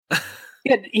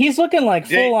Yeah, he's looking like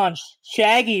full on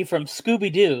Shaggy from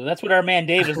Scooby Doo. That's what our man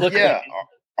Dave is looking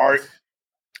like.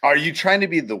 Are you trying to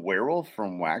be the werewolf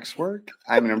from Waxwork?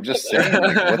 I mean, I'm just saying,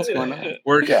 like, what's going on?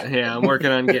 I'm working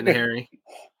on getting hairy.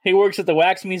 He works at the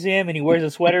wax museum and he wears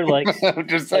a sweater like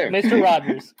Mr.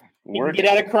 Rogers. He can get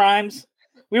out of crimes.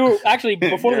 We were actually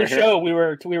before the show. We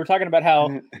were talking about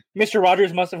how Mr.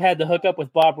 Rogers must have had the hookup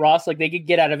with Bob Ross. Like they could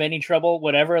get out of any trouble,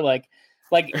 whatever. Like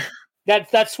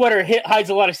that sweater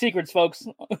hides a lot of secrets, folks.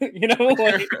 You know,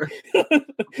 like,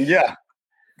 yeah.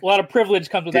 A lot of privilege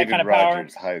comes with David that kind of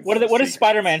Rogers power. What does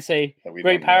Spider-Man say?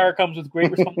 Great power comes with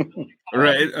great responsibility.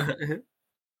 Right.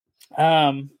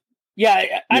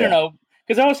 Yeah, I don't know.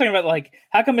 Because I was talking about, like,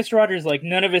 how come Mr. Rogers, like,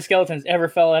 none of his skeletons ever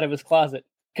fell out of his closet?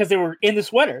 Because they were in the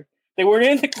sweater. They weren't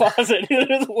in the closet.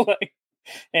 Like,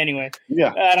 anyway.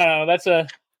 Yeah. I don't know. That's a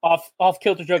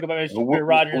off-kilter joke about Mr.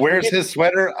 Rogers. Where's his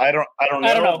sweater? I don't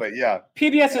know. But yeah.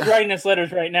 PBS is writing us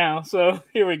letters right now, so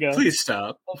here we go. Please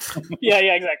stop. Yeah,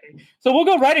 exactly. So we'll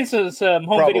go right into some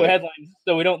home video headlines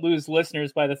so we don't lose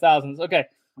listeners by the thousands. Okay.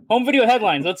 Home video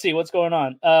headlines. Let's see what's going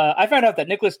on. I found out that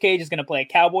Nicolas Cage is going to play a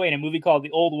cowboy in a movie called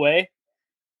The Old Way.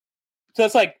 So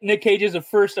it's like Nick Cage's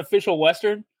first official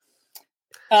Western.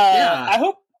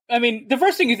 I mean, the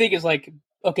first thing you think is like,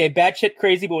 okay, batshit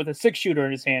crazy, but with a 6-shooter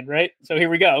in his hand, right? So here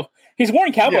we go. He's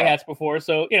worn cowboy hats before,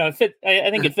 so, you know, it fit.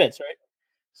 I think it fits, right?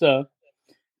 So,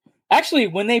 actually,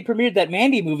 when they premiered that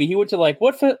Mandy movie, he went to like,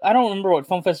 I don't remember what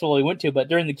film festival he went to, but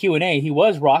during the Q&A, he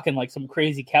was rocking like some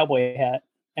crazy cowboy hat.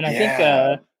 And I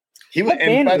think he was,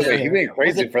 and by the way, he went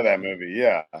crazy for that movie.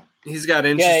 Yeah, he's got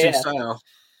interesting style.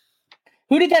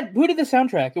 Who did the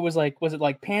soundtrack? Was it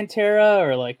like Pantera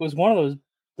or like it was one of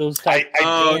those type?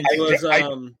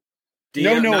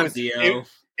 Dio.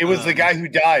 It was the guy who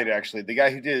died. Actually, the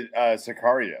guy who did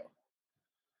Sicario.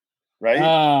 Right.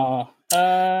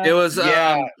 It was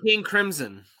King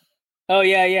Crimson. Oh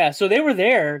yeah. So they were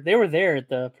there at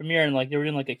the premiere and like they were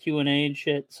doing like a Q&A and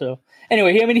shit. So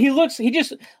anyway,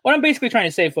 what I'm basically trying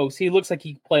to say, folks, he looks like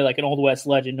he could play like an Old West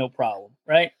legend, no problem,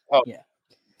 right? Oh yeah,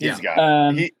 he's got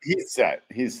it. He's set.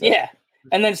 Yeah.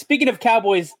 And then speaking of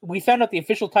cowboys, we found out the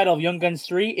official title of Young Guns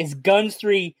 3 is Guns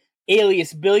 3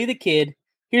 alias Billy the Kid.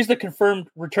 Here's the confirmed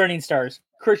returning stars: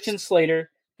 Christian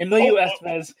Slater, Emilio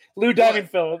Estevez, Lou Diamond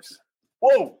Phillips.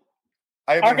 Whoa.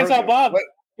 Arkansas Bob. What?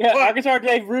 Yeah, what? Arkansas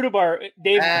Dave Rudabar.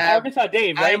 Arkansas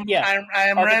Dave, right?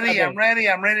 I'm ready. I'm ready.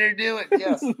 I'm ready to do it.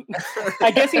 Yes.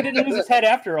 I guess he didn't lose his head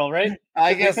after all, right?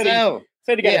 I guess so.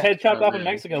 Said he got his head chopped off in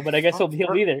Mexico, but I guess he'll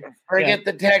be there. Forget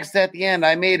the text at the end.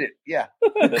 I made it. Yeah.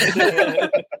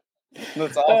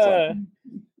 That's awesome.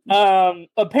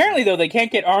 Apparently, though, they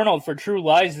can't get Arnold for True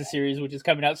Lies, the series, which is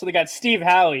coming out. So they got Steve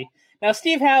Howey. Now,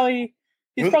 Steve Howey,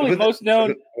 he's probably most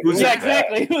known. Yeah,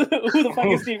 exactly. Who the fuck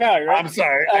is Steve Howey, right? I'm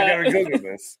sorry. I gotta Google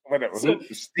this.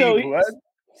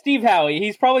 Steve Howey.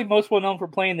 He's probably most well known for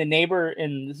playing the neighbor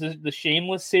in the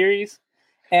Shameless series.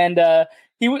 And there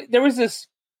was this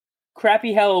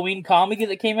crappy Halloween comedy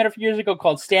that came out a few years ago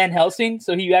called Stan Helsing.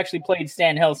 So he actually played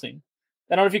Stan Helsing.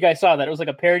 I don't know if you guys saw that. It was like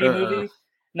a parody movie.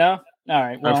 No? All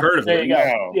right. Well, I've heard of there it. You go.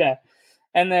 No. Yeah.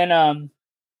 And then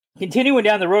continuing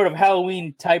down the road of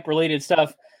Halloween type related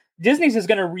stuff, Disney's is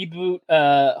going to reboot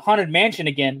Haunted Mansion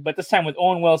again, but this time with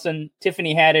Owen Wilson,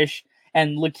 Tiffany Haddish,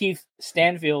 and Lakeith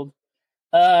Stanfield.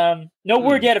 No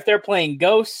word yet if they're playing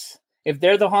ghosts, if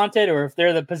they're the haunted, or if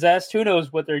they're the possessed. Who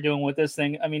knows what they're doing with this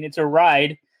thing? I mean, it's a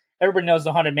ride. Everybody knows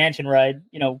the Haunted Mansion ride.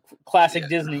 You know, classic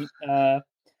Disney.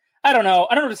 I don't know.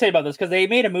 I don't know what to say about this because they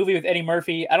made a movie with Eddie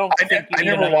Murphy. I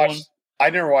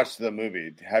never watched the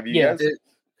movie. Have you guys?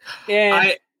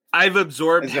 I've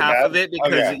absorbed half of it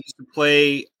because it used to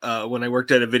play when I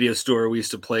worked at a video store. We used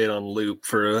to play it on loop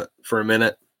for a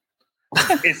minute.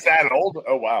 It's that old?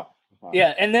 Oh wow!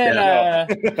 Yeah, and then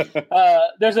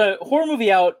there's a horror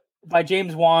movie out by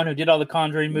James Wan who did all the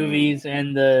Conjuring movies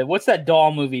and what's that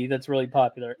doll movie that's really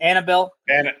popular? Annabelle.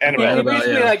 Annabelle. He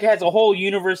basically like has a whole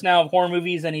universe now of horror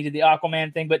movies, and he did the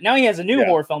Aquaman thing, but now he has a new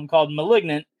horror film called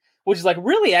Malignant, which is like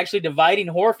really actually dividing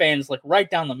horror fans like right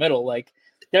down the middle. Like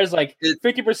there's like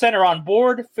 50% are on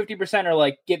board, 50% are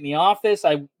like, get me off this.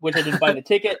 I wish I didn't buy the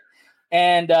ticket.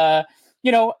 And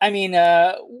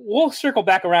we'll circle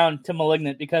back around to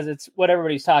Malignant because it's what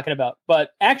everybody's talking about.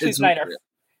 But actually tonight,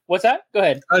 what's that? Go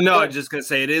ahead. No, I was just gonna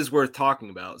say it is worth talking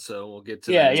about. So we'll get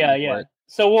to yeah.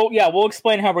 So we'll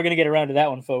explain how we're gonna get around to that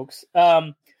one, folks.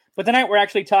 But tonight we're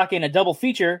actually talking a double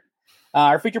feature.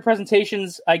 Our feature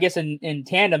presentations, I guess, in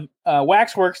tandem,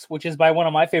 Waxworks, which is by one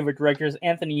of my favorite directors,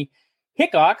 Anthony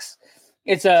Hickox.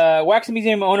 It's a wax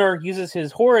museum owner uses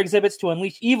his horror exhibits to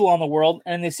unleash evil on the world.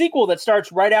 And the sequel that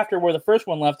starts right after where the first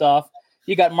one left off,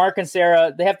 you got Mark and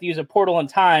Sarah. They have to use a portal in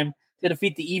time to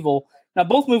defeat the evil. Now,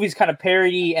 both movies kind of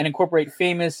parody and incorporate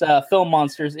famous film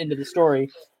monsters into the story.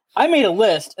 I made a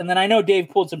list, and then I know Dave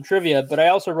pulled some trivia, but I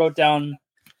also wrote down.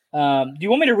 Do you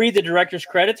want me to read the director's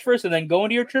credits first and then go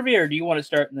into your trivia, or do you want to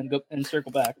start and then go and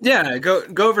circle back? Yeah, go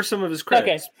over some of his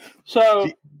credits. Okay, so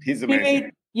he's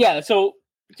amazing. So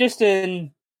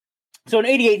in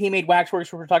 '88 he made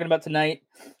Waxworks, which we're talking about tonight.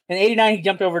 In '89 he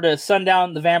jumped over to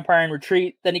Sundown, The Vampire in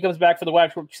Retreat. Then he comes back for the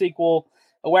Waxworks sequel,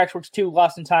 Waxworks 2,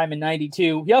 Lost in Time in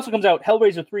 '92. He also comes out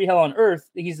Hellraiser 3, Hell on Earth.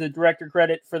 He's the director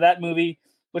credit for that movie,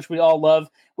 which we all love.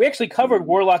 We actually covered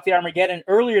Warlock the Armageddon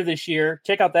earlier this year.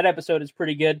 Check out that episode. It's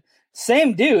pretty good.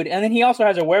 Same dude. And then he also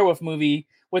has a werewolf movie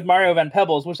with Mario Van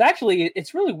Peebles, which actually,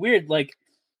 it's really weird. Like,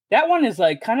 that one is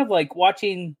like kind of like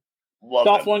watching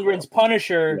Dolph Lundgren's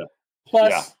Punisher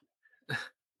plus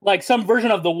like some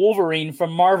version of the Wolverine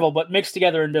from Marvel, but mixed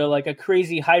together into like a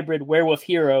crazy hybrid werewolf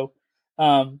hero.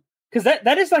 Because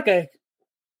that is like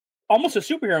almost a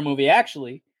superhero movie,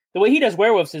 actually. The way he does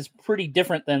werewolves is pretty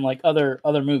different than like other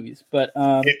movies, but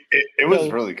it was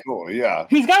really cool. Yeah,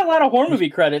 he's got a lot of horror movie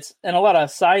credits and a lot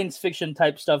of science fiction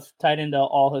type stuff tied into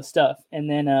all his stuff. And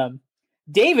then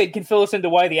David can fill us into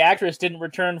why the actress didn't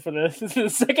return for the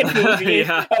second movie,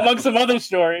 among some other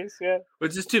stories. Yeah,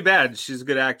 which is too bad. She's a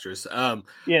good actress. But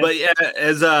yeah,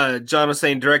 as John was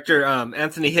saying, director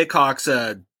Anthony Hickok's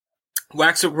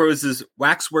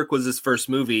Waxwork was his first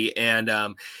movie, and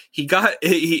he got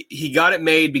it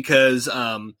made because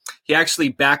he actually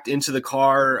backed into the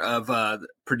car of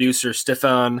producer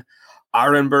Stefan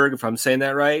Arenberg, if I'm saying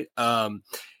that right.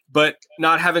 But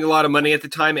not having a lot of money at the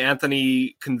time,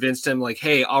 Anthony convinced him, like,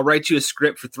 "Hey, I'll write you a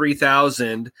script for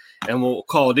 $3,000, and we'll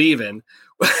call it even."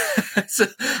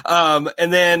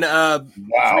 And then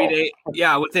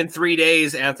within 3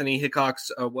 days, Anthony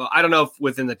Hickox, I don't know if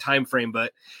within the time frame,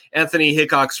 but Anthony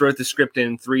Hickox wrote the script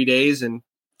in 3 days and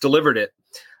delivered it.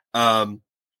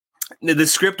 The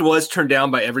script was turned down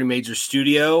by every major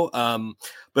studio,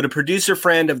 but a producer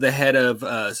friend of the head of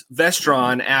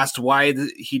Vestron asked why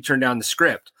he turned down the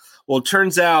script. Well, it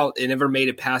turns out it never made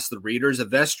it past the readers of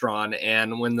Vestron,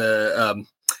 and when the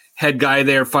head guy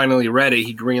there finally read it,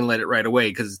 he greenlit it right away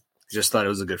because he just thought it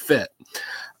was a good fit.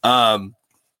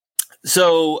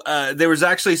 So there was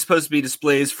actually supposed to be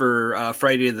displays for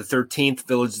Friday the 13th,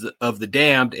 Village of the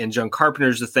Damned, and John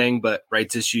Carpenter's The Thing, but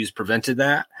rights issues prevented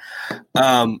that.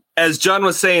 As John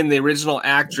was saying, the original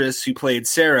actress who played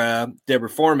Sarah, Deborah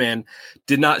Foreman,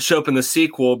 did not show up in the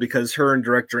sequel because her and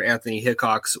director Anthony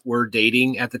Hickox were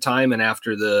dating at the time and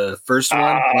after the first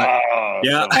one.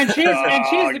 Yeah, and she's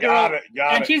the girl.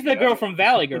 She's the girl from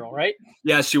Valley Girl, right?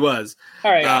 Yeah, she was.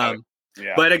 All right.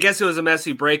 Yeah. But I guess it was a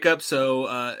messy breakup, so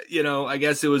I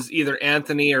guess it was either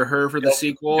Anthony or her for the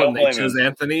sequel, and they chose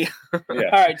Anthony. All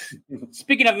right.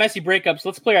 Speaking of messy breakups,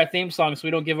 let's play our theme song so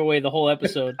we don't give away the whole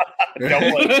episode. All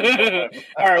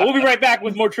right, we'll be right back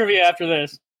with more trivia after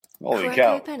this. Holy Crack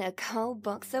cow! open a cold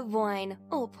box of wine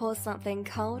or pour something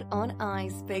cold on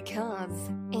ice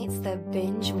because it's the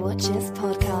Binge Watchers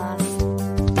podcast.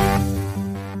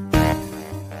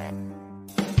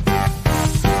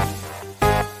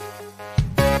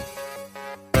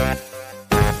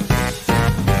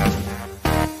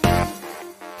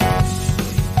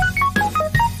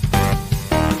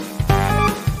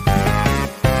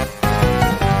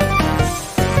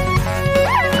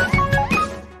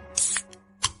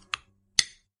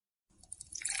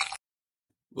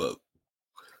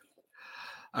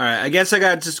 All right, I guess I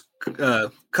got just a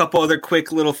couple other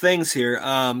quick little things here.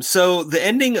 So the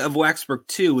ending of Waxwork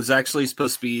 2 was actually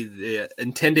supposed to be the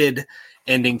intended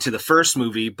ending to the first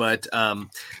movie, but a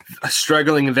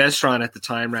struggling Vestron at the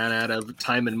time ran out of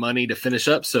time and money to finish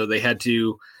up, so they had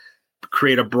to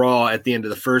create a brawl at the end of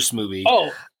the first movie.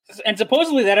 Oh, and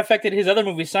supposedly that affected his other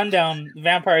movie, Sundown,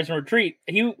 Vampires in Retreat.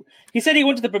 He said he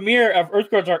went to the premiere of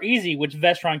Earth Girls Are Easy, which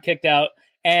Vestron kicked out,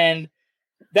 and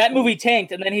that movie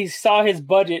tanked, and then he saw his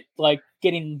budget like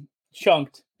getting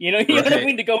chunked. You know what I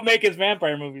mean, to go make his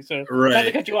vampire movie. So not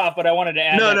to cut you off, but I wanted to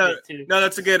add that too. No,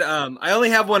 that's a good. I only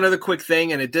have one other quick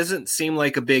thing, and it doesn't seem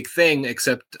like a big thing,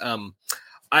 except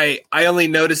I only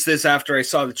noticed this after I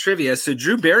saw the trivia. So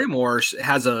Drew Barrymore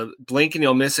has a Blink and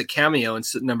You'll Miss It cameo in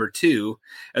number 2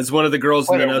 as one of the girls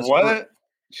in the notes. What?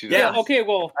 Yeah. Okay.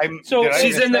 Well,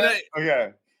 she's in the.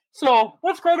 Okay. So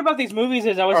what's great about these movies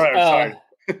is sorry.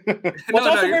 What's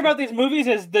also great about these movies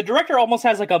is the director almost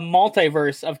has like a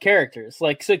multiverse of characters.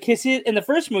 Like, so in the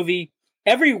first movie,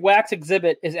 every wax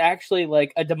exhibit is actually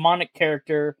like a demonic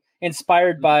character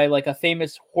inspired by like a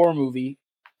famous horror movie,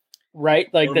 right?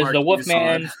 Like or there's Mark the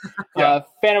Wolfman,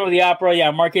 Phantom of the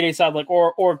Opera, Marquis de Sade, like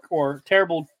or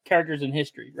terrible characters in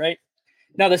history, right?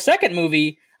 Now the second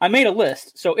movie, I made a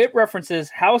list, so it references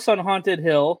House on Haunted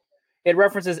Hill, it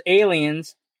references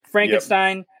aliens,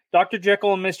 Frankenstein, Dr.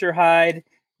 Jekyll and Mr. Hyde,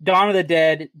 Dawn of the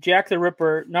Dead, Jack the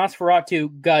Ripper,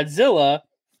 Nosferatu, Godzilla,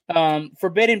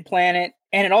 Forbidden Planet,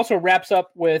 and it also wraps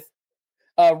up with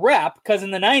rap, because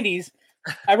in the 90s,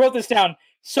 I wrote this down,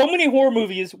 so many horror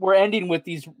movies were ending with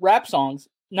these rap songs.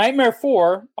 Nightmare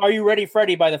 4, Are You Ready,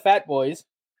 Freddy by the Fat Boys.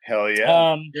 Hell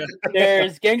yeah.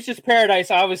 There's Gangsta's Paradise,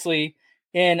 obviously,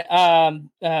 in,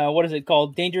 what is it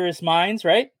called? Dangerous Minds,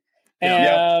 right?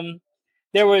 And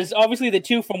there was obviously the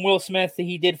 2 from Will Smith that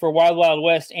he did for Wild Wild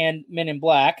West and Men in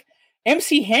Black.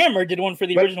 MC Hammer did one for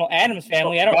the original Addams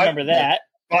Family. I don't remember that.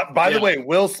 By the way,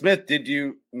 Will Smith did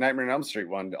you Nightmare on Elm Street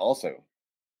one also.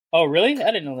 Oh, really?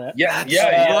 I didn't know that. Yeah,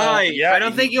 right. I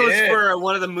don't think it was for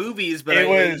one of the movies, but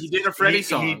he did a Freddy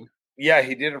song.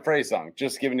 He did a Freddy song.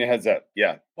 Just giving you a heads up.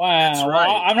 Yeah. Wow. Right.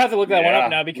 Well, I'm going to have to look that one up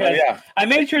now, because I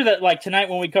made sure that like tonight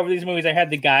when we cover these movies, I had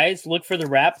the guys look for the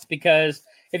raps, because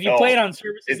if you play it on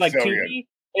services like Tubi,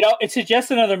 it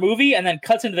suggests another movie and then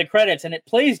cuts into the credits, and it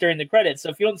plays during the credits. So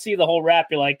if you don't see the whole rap,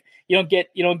 you're like, you don't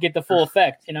get the full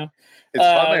effect, you know? It's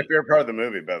probably my favorite part of the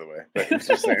movie, by the way. But it's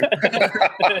just saying.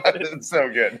 It's so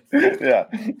good. Yeah.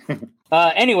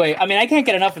 Anyway, I mean, I can't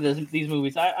get enough of these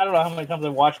movies. I don't know how many times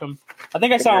I've watched them. I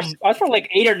think I saw them. I was probably like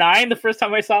 8 or 9 the first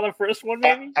time I saw the first one,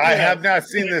 maybe. I have not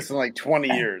seen this in like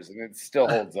 20 years, and it still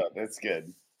holds up. It's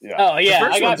good. Yeah. Oh, yeah.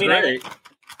 The first one's great.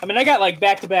 I got like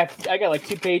back to back. I got like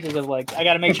 2 pages of like, I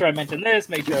got to make sure I mention this,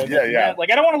 make sure I mention that. Like,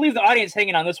 I don't want to leave the audience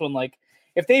hanging on this one. Like,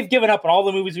 if they've given up on all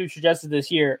the movies we've suggested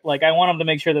this year, like, I want them to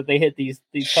make sure that they hit these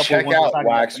couple. Check out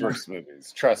Waxworks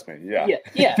movies. Trust me.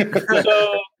 Yeah.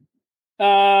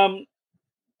 So,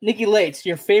 Nikki Lates,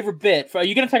 your favorite bit? Are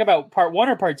you going to talk about part 1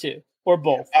 or part 2 or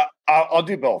both? I'll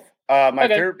do both. My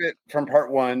favorite bit from part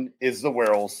 1 is the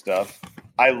werewolf stuff.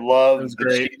 I love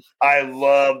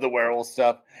the werewolf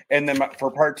stuff, and then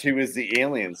for part 2 is the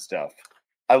alien stuff.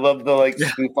 I love the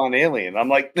spoof on Alien. I'm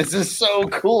like, this is so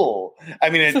cool. I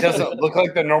mean, it doesn't look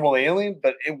like the normal Alien,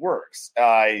 but it works.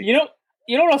 You know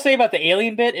what I'll say about the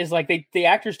Alien bit is like the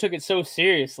actors took it so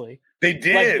seriously. They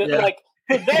did. Like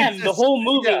for them, the whole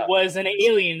movie was an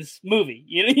Aliens movie.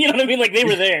 You know what I mean? Like they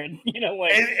were there. And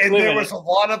there was a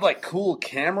lot of like cool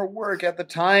camera work at the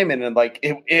time, and then like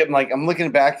it like I'm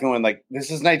looking back and going like, this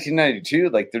is 1992.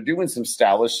 Like they're doing some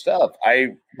stylish stuff. I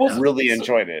really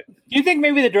enjoyed it. Do you think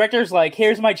maybe the director's like,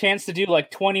 here's my chance to do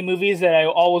like 20 movies that I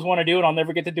always want to do, and I'll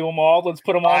never get to do them all. Let's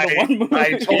put them all into one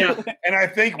movie. And I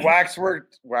think Waxwork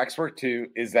 2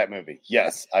 is that movie.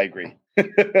 Yes, I agree.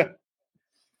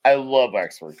 I love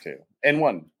Waxwork 2 and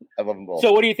 1. I love them both.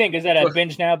 So what do you think? Is that a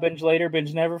binge now, binge later,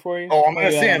 binge never for you? Oh, I'm going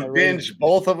to say binge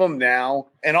both of them now.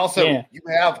 And also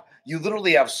you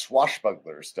literally have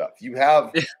swashbuckler stuff. You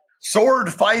have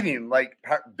sword fighting, like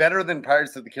better than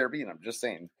Pirates of the Caribbean. I'm just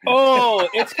saying. Oh,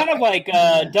 it's kind of like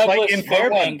Douglas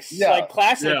Fairbanks, like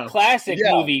classic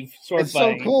movie sword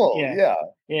fighting. It's so cool.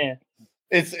 Yeah.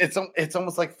 It's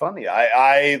almost like funny.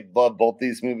 I love both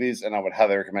these movies, and I would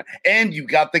highly recommend. And you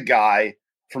got the guy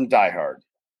from Die Hard.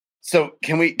 So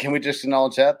can we just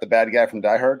acknowledge that the bad guy from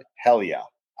Die Hard? Hell yeah,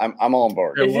 I'm all on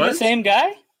board. Is he the same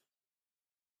guy?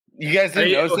 You guys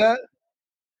didn't know that?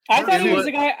 I thought he was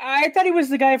the guy. I thought he was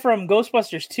the guy from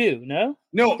Ghostbusters 2. No.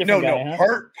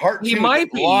 Huh? Part 2. He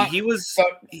might be. He was.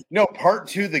 Part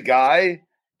 2. The guy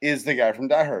is the guy from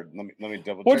Die Hard. Let me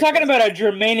double. We're talking about a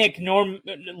Germanic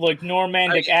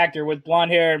Normandic actor with blonde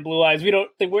hair and blue eyes. We don't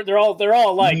think they're all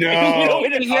alike. No,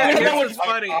 that was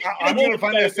funny. I'm going to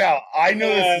find this out. I know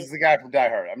this is the guy from Die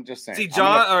Hard. I'm just saying. See,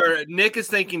 John or Nick is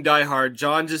thinking Die Hard.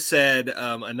 John just said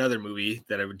another movie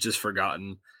that I've just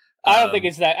forgotten. I don't think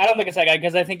it's that. I don't think it's that guy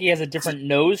because I think he has a different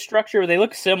nose structure. They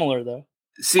look similar though.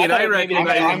 See, and I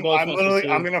recognize him.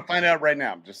 I'm going to find out right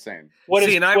now. I'm just saying.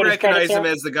 I recognize him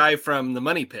as the guy from The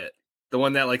Money Pit, the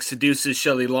one that like seduces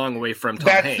Shelley Long away from Tom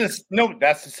Hanks.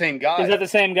 That's the same guy. Is that the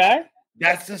same guy?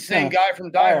 That's the same guy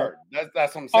from Die Hard.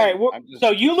 That's what I'm saying. All right.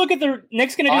 So you look at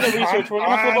Nick's going to do the research. We're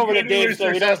going to flip over to Dave so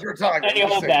we don't have any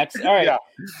holdbacks. All right. Yeah.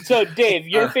 So Dave,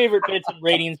 your favorite bits and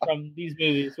ratings from these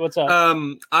movies. What's up?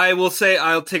 I will say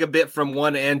I'll take a bit from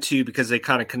 1 and 2 because they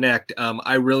kind of connect.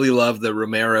 I really love the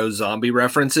Romero zombie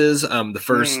references. The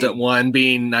first one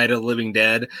being Night of the Living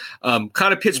Dead. Kind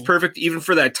of pitch perfect even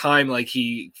for that time. Like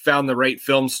he found the right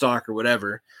film stock or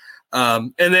whatever.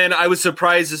 And then I was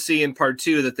surprised to see in part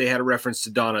 2 that they had a reference to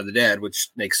Dawn of the Dead, which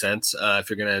makes sense. If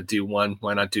you're going to do one,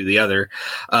 why not do the other?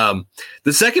 The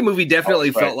second movie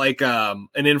definitely felt like an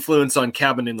influence on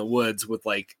Cabin in the Woods with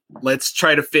like, let's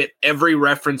try to fit every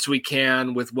reference we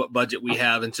can with what budget we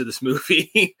have into this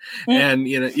movie. And,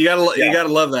 you gotta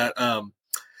love that.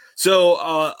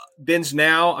 So binge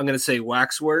now, I'm going to say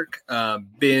Waxwork.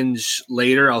 Binge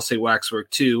later, I'll say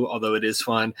Waxwork 2, although it is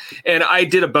fun. And I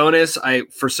did a bonus.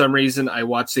 For some reason, I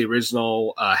watched the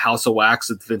original House of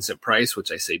Wax with Vincent Price,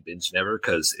 which I say binge never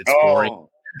because it's boring.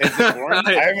 Is it boring?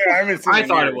 I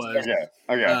thought it was.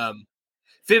 Okay.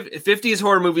 50s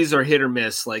horror movies are hit or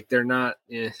miss. Like they're not,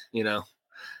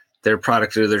 they're a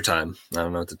product of their time. I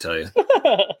don't know what to tell you.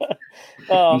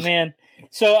 Oh man.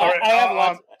 So right, I have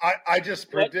lots. I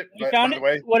just proved it. You found it?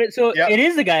 It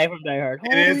is the guy from Die Hard.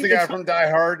 It is the guy from Die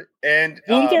Hard and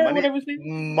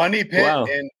Money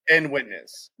Pit and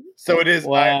Witness. So it is.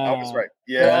 Wow. I was right.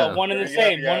 Yeah, one and the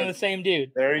same. One and the same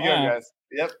dude. There you go, guys.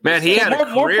 Yep. Man, he had a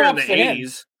career in the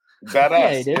 80s.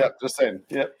 Badass. Yeah, yep. Just saying.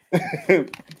 Yep.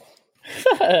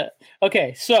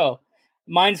 Okay, so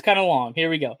mine's kind of long. Here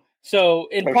we go. So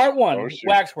in part one,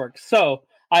 Waxwork. So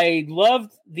I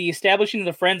loved the establishing of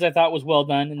the friends. I thought was well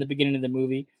done in the beginning of the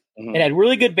movie. Mm-hmm. It had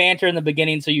really good banter in the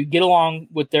beginning, so you get along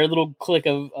with their little clique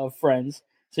of friends,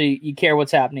 so you care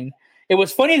what's happening. It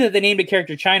was funny that they named a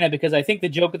character China because I think the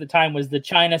joke at the time was the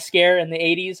China scare in the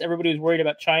 80s. Everybody was worried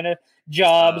about China,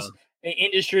 jobs,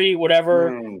 industry,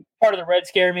 whatever, part of the Red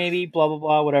Scare maybe, blah, blah,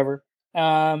 blah, whatever.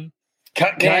 Can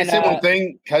I say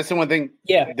one thing?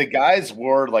 Yeah. The guys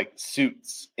wore like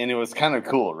suits, and it was kind of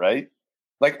cool, right?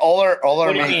 Like all our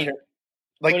what do you mean?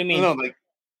 Like, what do you mean? No, like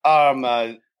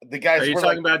the guys. Are you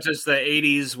talking about just the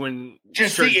 80s when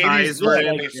just the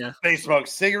 80s? They smoked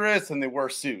cigarettes and they wore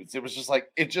suits. It was just like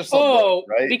it just looked,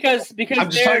 right? Because I'm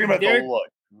just talking about the look,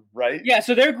 right? Yeah.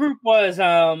 So their group was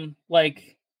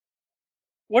like,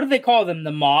 what did they call them?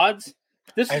 The mods.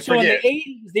 In the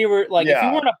 80s, they were like, if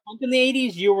you weren't a punk in the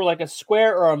 80s, you were like a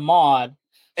square or a mod.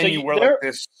 So and you were like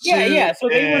this. Yeah. So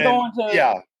they were going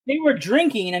to. They were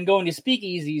drinking and going to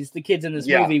speakeasies. The kids in this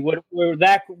movie were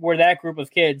that group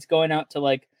of kids going out to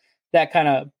like that kind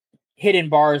of hidden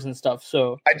bars and stuff.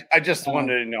 So I just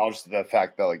wanted to acknowledge the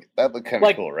fact that like that looked kind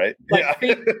of cool, right? Like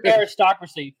fake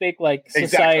aristocracy, fake like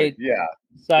society,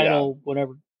 societal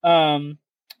whatever.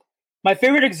 My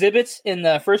favorite exhibits in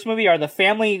the first movie are the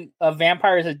family of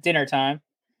vampires at dinner time,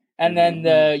 and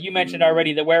then you mentioned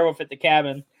already the werewolf at the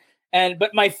cabin.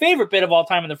 But my favorite bit of all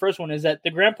time in the first one is that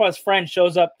the grandpa's friend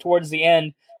shows up towards the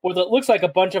end with what looks like a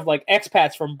bunch of like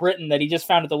expats from Britain that he just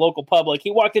found at the local pub. Like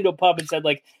he walked into a pub and said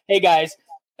like, "Hey guys,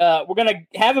 we're gonna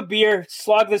have a beer,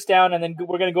 slog this down, and then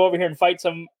we're gonna go over here and fight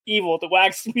some evil at the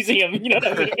Wax Museum." You know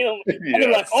what I mean? And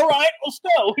they're like, "All right, let's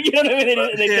go." You know what I mean?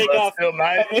 And they take off.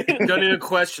 Don't even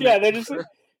question. Yeah, they're just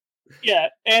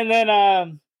And then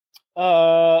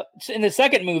in the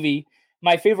second movie.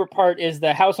 My favorite part is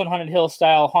the House on Haunted Hill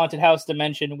style haunted house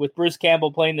dimension with Bruce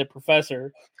Campbell playing the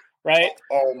professor, right?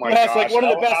 Oh my gosh. That's like one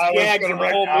of the best gags in the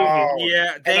whole movie.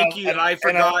 Yeah, thank you. And I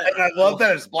forgot. And I love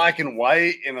that it's black and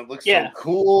white and it looks so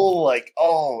cool. Like,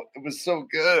 it was so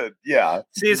good. Yeah.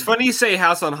 See, it's funny you say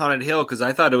House on Haunted Hill because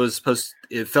I thought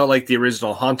it felt like the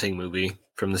original Haunting movie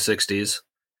from the 60s.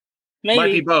 Maybe.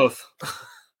 Might be both.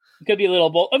 It could be a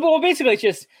little both. Well, basically, it's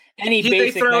just any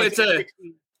basic.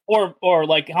 Or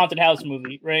like haunted house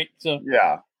movie, right? So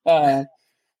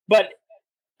but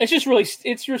it's just really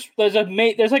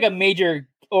there's like a major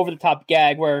over the top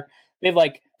gag where they've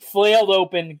like flailed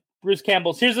open Bruce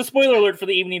Campbell's. Here's a spoiler alert for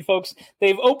the evening, folks.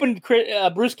 They've opened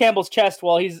Bruce Campbell's chest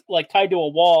while he's like tied to a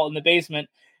wall in the basement,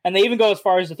 and they even go as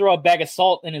far as to throw a bag of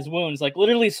salt in his wounds, like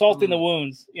literally salt in the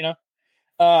wounds, you know.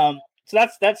 So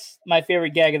that's my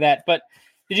favorite gag of that. But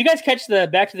did you guys catch the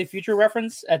Back to the Future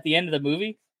reference at the end of the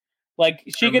movie? Like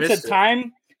she gets a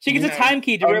time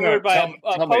key delivered by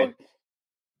a post.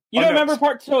 You don't remember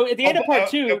part? So at the end of part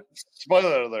 2,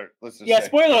 spoiler alert.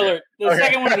 Spoiler alert. The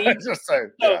second one of the just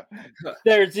saying,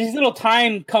 there's these little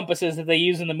time compasses that they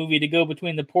use in the movie to go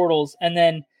between the portals, and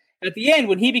then at the end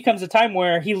when he becomes a time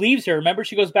wearer, he leaves her. Remember,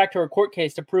 she goes back to her court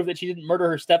case to prove that she didn't murder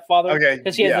her stepfather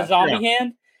because she has the zombie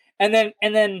hand, and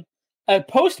then a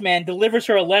postman delivers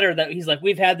her a letter that he's like,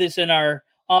 "We've had this in our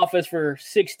office for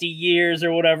 60 years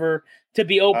or whatever to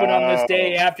be open on this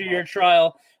day after your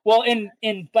trial." Well,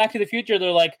 in Back to the Future,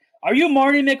 they're like, "Are you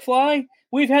Marty McFly?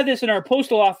 We've had this in our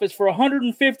postal office for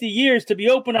 150 years to be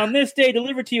open on this day,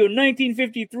 delivered to you in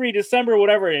 1953, December,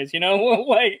 whatever it is, you know?"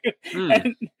 Like,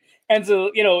 and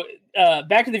so, you know,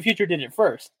 Back to the Future did it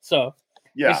first. So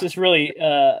it's just really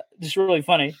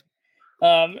funny.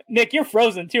 Nick, you're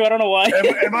frozen too. I don't know why.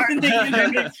 Am I?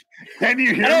 Can you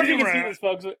hear me? I don't know if you can see this,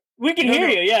 folks. We can hear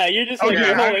you. Yeah, you're just like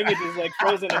your whole image is like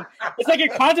frozen. And it's like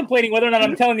you're contemplating whether or not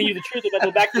I'm telling you the truth about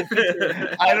the Back to the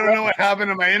Future. I don't know what happened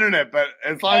to my internet, but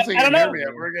as long as you can hear me,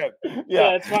 we're good.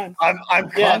 Yeah, it's fine.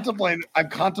 I'm contemplating. I'm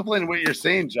contemplating what you're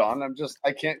saying, John.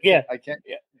 I can't.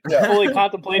 Fully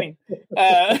contemplating.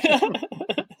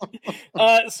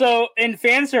 So in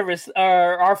fan service,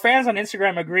 our fans on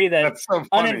Instagram agree that so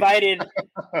Uninvited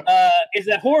is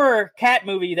a horror cat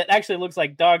movie that actually looks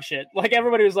like dog shit. Like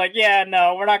everybody was like, yeah,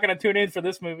 no, we're not going to tune in for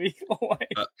this movie.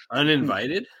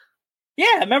 Uninvited?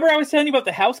 Yeah, remember I was telling you about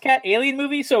the house cat alien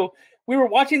movie? So we were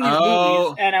watching these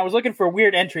movies, and I was looking for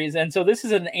weird entries. And so this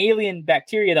is an alien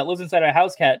bacteria that lives inside a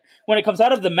house cat. When it comes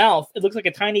out of the mouth, it looks like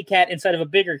a tiny cat inside of a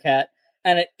bigger cat,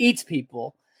 and it eats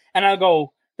people. And I'll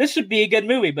go, this should be a good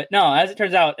movie. But no, as it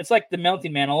turns out, it's like The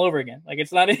Melting Man all over again. Like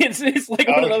it's not. It's like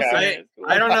one of those things.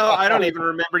 I don't know. I don't even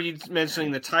remember you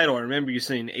mentioning the title. I remember you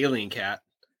saying Alien Cat.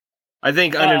 I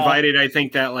think Uninvited. I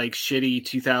think that like shitty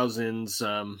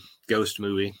 2000s ghost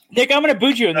movie. Nick, I'm gonna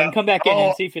boot you and then come back in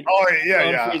and see if it. Oh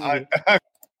yeah.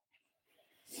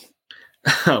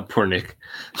 Oh, poor Nick.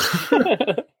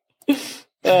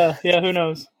 Yeah, who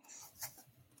knows?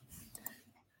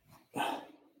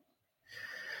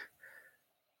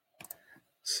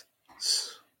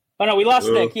 Oh no, we lost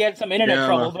Nick. He had some internet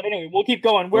trouble, but anyway, we'll keep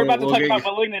going. We're about to talk about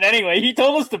Malignant anyway. He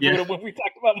told us to boot him when we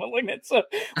talked about Malignant. So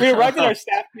we arrived at our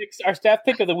staff picks. Our staff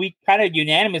pick of the week, kind of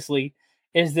unanimously,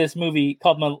 is this movie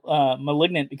called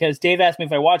Malignant, because Dave asked me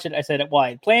if I watched it. I said, well,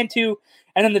 I planned to.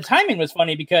 And then the timing was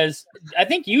funny because I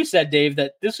think you said, Dave,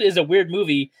 that this is a weird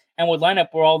movie and would line up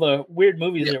with all the weird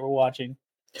movies that we're watching.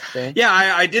 So. Yeah,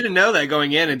 I didn't know that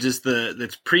going in, and just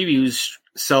the previews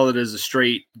sell it as a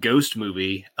straight ghost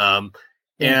movie.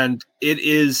 And it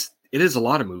is a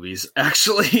lot of movies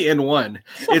actually in one.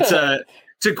 It's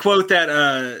to quote that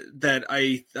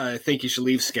I think you should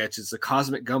leave sketch. It's a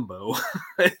cosmic gumbo.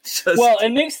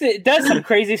 It does some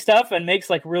crazy stuff and makes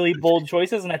like really bold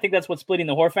choices, and I think that's what's splitting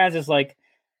the horror fans. Is like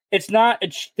they're not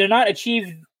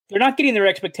getting their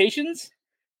expectations,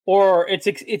 or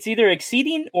it's either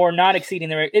exceeding or not exceeding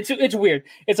their. It's weird.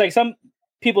 It's like some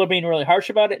people are being really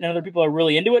harsh about it, and other people are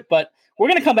really into it, but. We're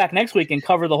going to come back next week and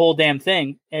cover the whole damn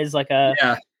thing as like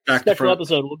a special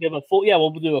episode. We'll give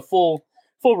we'll do a full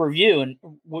review and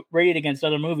rate it against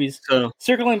other movies. So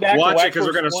circling back watch to it because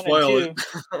we're going to spoil it.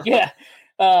 Yeah.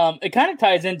 It kind of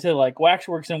ties into like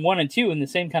Waxworks in 1 and 2 in the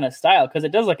same kind of style, because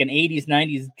it does like an 80s,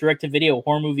 90s direct-to-video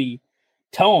horror movie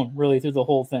tone really through the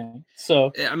whole thing.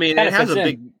 So I mean, it has a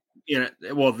big,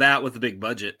 that with a big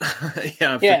budget.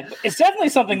 Yeah, it's definitely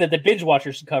something that the binge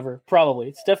watchers should cover. Probably,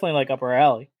 it's definitely like up our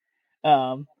alley.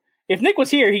 If Nick was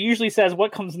here, he usually says,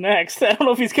 "What comes next?" I don't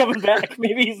know if he's coming back.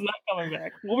 Maybe he's not coming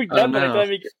back. We'll be done by the time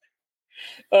he gets.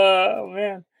 Oh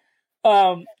man.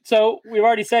 So we've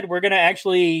already said we're going to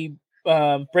actually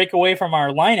break away from our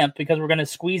lineup because we're going to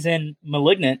squeeze in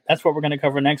Malignant. That's what we're going to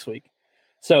cover next week.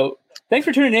 So thanks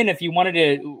for tuning in. If you wanted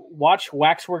to watch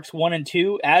Waxworks 1 and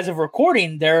 2 as of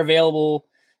recording, they're available.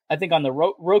 I think on the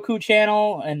Roku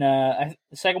channel, and the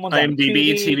second one's on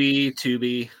IMDb, TV,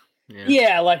 Tubi.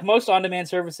 Yeah, like most on-demand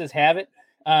services have it.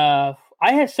 I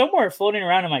have somewhere floating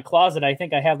around in my closet. I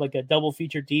think I have like a double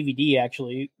feature DVD.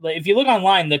 Actually, like, if you look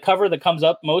online, the cover that comes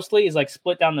up mostly is like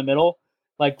split down the middle.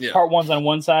 Like part 1's on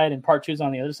one side and part 2's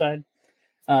on the other side.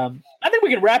 I think we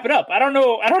can wrap it up. I don't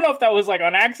know if that was like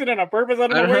on accident, on purpose. I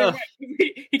don't know.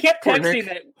 He kept texting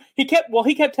that. He kept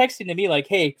texting to me like,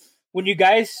 "Hey, when you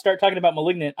guys start talking about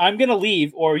Malignant, I'm going to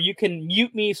leave, or you can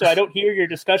mute me so I don't hear your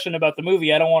discussion about the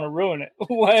movie. I don't want to ruin it."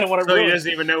 I don't want to ruin it. So he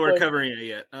doesn't even know we're covering it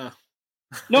yet. Oh.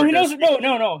 No, he knows.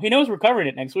 No. He knows we're covering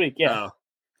it next week. Yeah.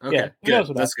 Oh, okay. Yeah,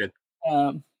 good. That's good.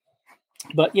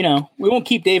 But, we won't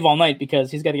keep Dave all night because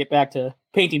he's got to get back to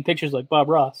painting pictures like Bob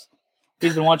Ross.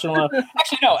 He's been watching a lot.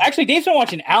 Actually, Dave's been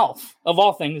watching Alf. Of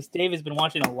all things, Dave has been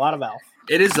watching a lot of Alf.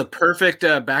 It is a perfect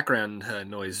background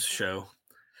noise show.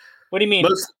 What do you mean?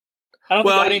 I don't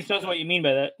think the audience knows what you mean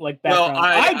by that, like background. Well,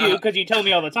 I do, because you tell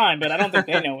me all the time, but I don't think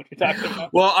they know what you're talking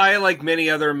about. Well, I, like many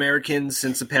other Americans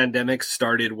since the pandemic,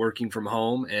 started working from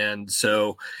home, and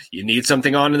so you need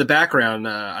something on in the background.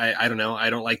 I don't know. I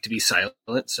don't like to be silent.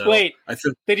 So wait,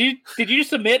 did you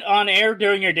submit on air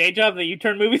during your day job that you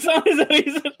turn movies on? Is that what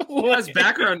you said? That's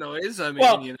background noise. I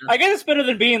mean, I guess it's better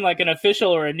than being like an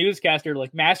official or a newscaster,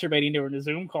 like masturbating during a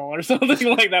Zoom call or something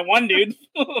like that one dude.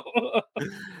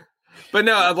 But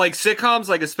no, like sitcoms,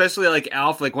 like especially like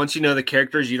Alf, like once you know the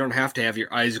characters, you don't have to have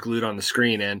your eyes glued on the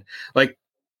screen, and like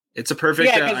it's a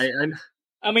perfect.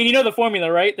 I mean, you know the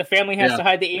formula, right? The family has to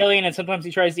hide the alien, and sometimes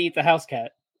he tries to eat the house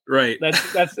cat. Right.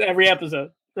 That's every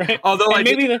episode, right? Although I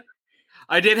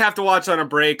did have to watch on a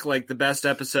break. Like the best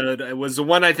episode, it was the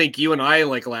one I think you and I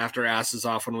like laughed our asses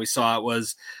off when we saw it.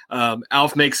 Was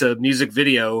Alf makes a music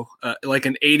video, like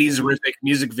an '80s rhythmic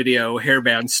music video,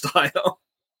 hairband style.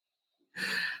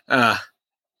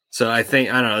 So I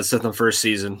don't know, it's in the first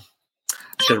season.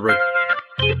 Should have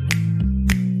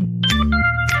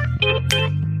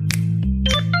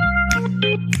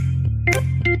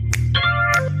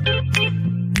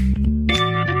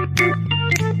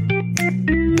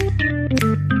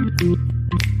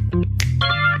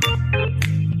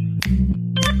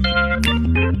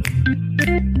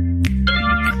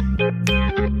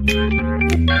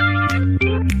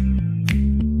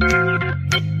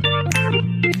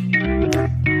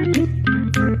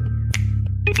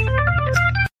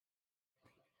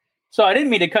So I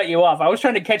didn't mean to cut you off. I was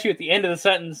trying to catch you at the end of the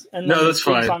sentence, and then that's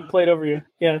fine. Song played over you.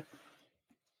 Yeah.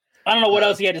 I don't know what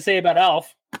else he had to say about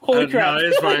Alf. Holy crap! No,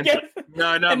 it's fine.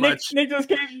 No, not much. Nick just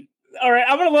came. All right,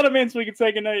 I'm gonna let him in so we can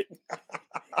say goodnight.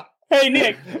 Hey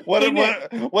Nick, what did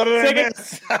I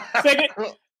miss?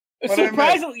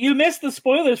 Surprisingly, you missed the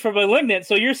spoilers for Malignant,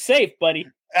 so you're safe, buddy.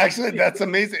 Actually, that's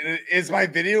amazing. Is my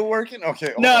video working?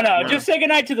 Okay. No. Just say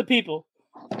goodnight to the people.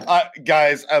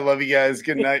 Guys, I love you guys.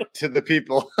 Good night to the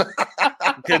people.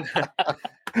 Good night.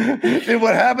 Dude,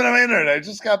 what happened to my internet? I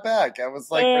just got back. I was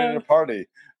like ready to party.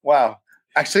 Wow.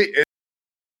 Actually,